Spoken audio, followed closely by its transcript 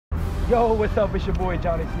Yo, what's up? It's your boy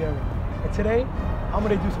Johnny Sierra. And today, I'm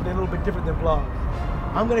gonna do something a little bit different than vlogs.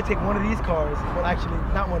 I'm gonna take one of these cars, well actually,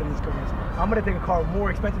 not one of these cars. I'm gonna take a car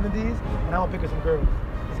more expensive than these, and I'm gonna pick up some girls.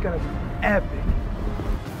 It's gonna be epic.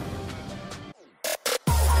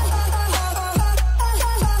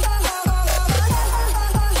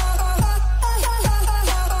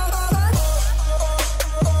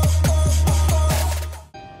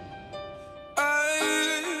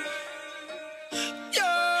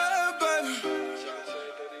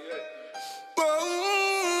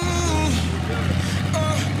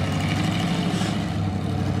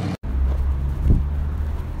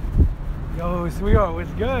 Yo, sweetheart,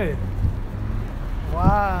 what's good?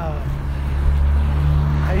 Wow.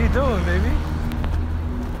 How you doing, baby?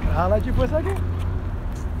 Can I holler at you for a second?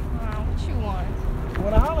 What you want? I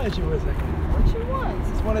want to holler at you for a second. What you want?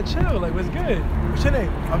 Just want to chill, like, what's good? What's your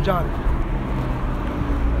name? I'm Johnny.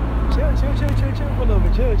 Chill for a little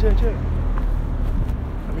bit. Chill.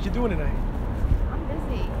 What you doing tonight? I'm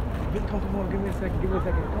busy. Come on, give me a second.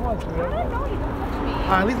 Come on, sweetheart. I don't know, you don't touch me. All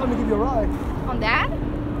right, at least let me give you a ride. On that?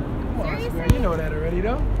 Come on, Seriously? sweetheart. You know that already,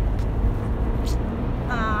 though.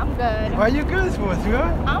 I'm good. Why are you good for,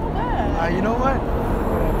 sweetheart? I'm good. You know what?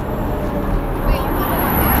 Wait, you rolling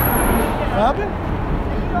on that? What happened?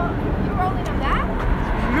 You rolling on that?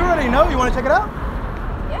 You already know. You want to check it out?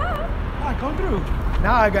 Yeah. All right, come through.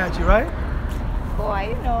 Now I got you, right?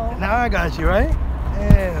 Boy, you know. Now I got you, right?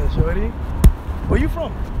 Yeah, shorty. Where you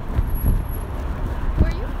from?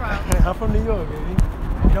 Where you from? I'm from New York, baby.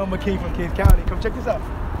 You know I'm a king from Kings County. Come check this out.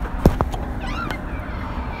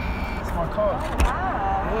 It's my car. Oh, wow.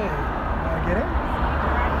 Yeah. Want to get in?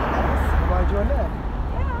 Yes. I'll ride you on that.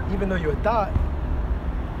 Yeah. Even though you're a thought.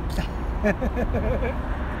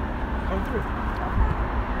 Come through.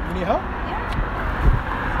 You need help? Yeah.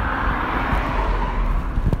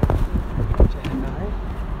 Watch your head now, right?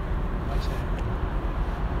 Watch your head.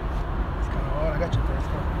 It's kind of hard. I got your first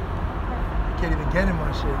car. You can't even get in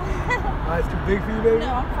my shit. It's too big for you, baby?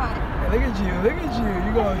 No, I'm fine. Hey, look at you.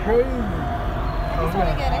 You going crazy. I just want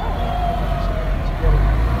to get in.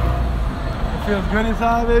 It feels good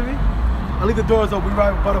inside, baby? I'll leave the doors open. We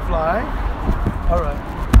ride with Butterfly, all right?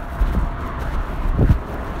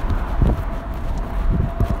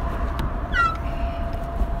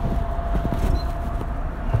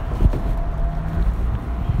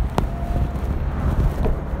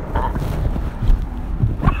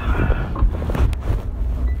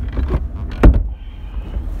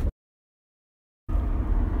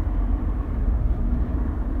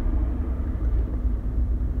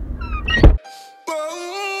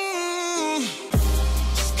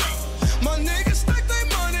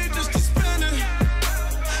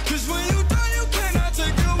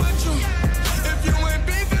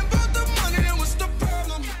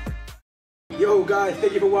 Yo guys,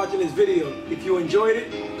 thank you for watching this video. If you enjoyed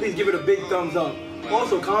it, please give it a big thumbs up.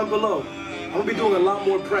 Also, comment below. I'm gonna be doing a lot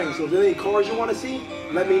more pranks, so if there's any cars you wanna see,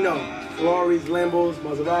 let me know. Ferraris, Lambos,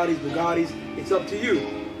 Maseratis, Bugattis, it's up to you.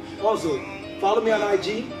 Also, follow me on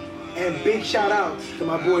IG, and big shout outs to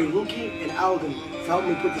my boy Ruki and Alden for helping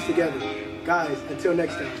me put this together. Guys, until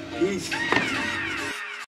next time, peace.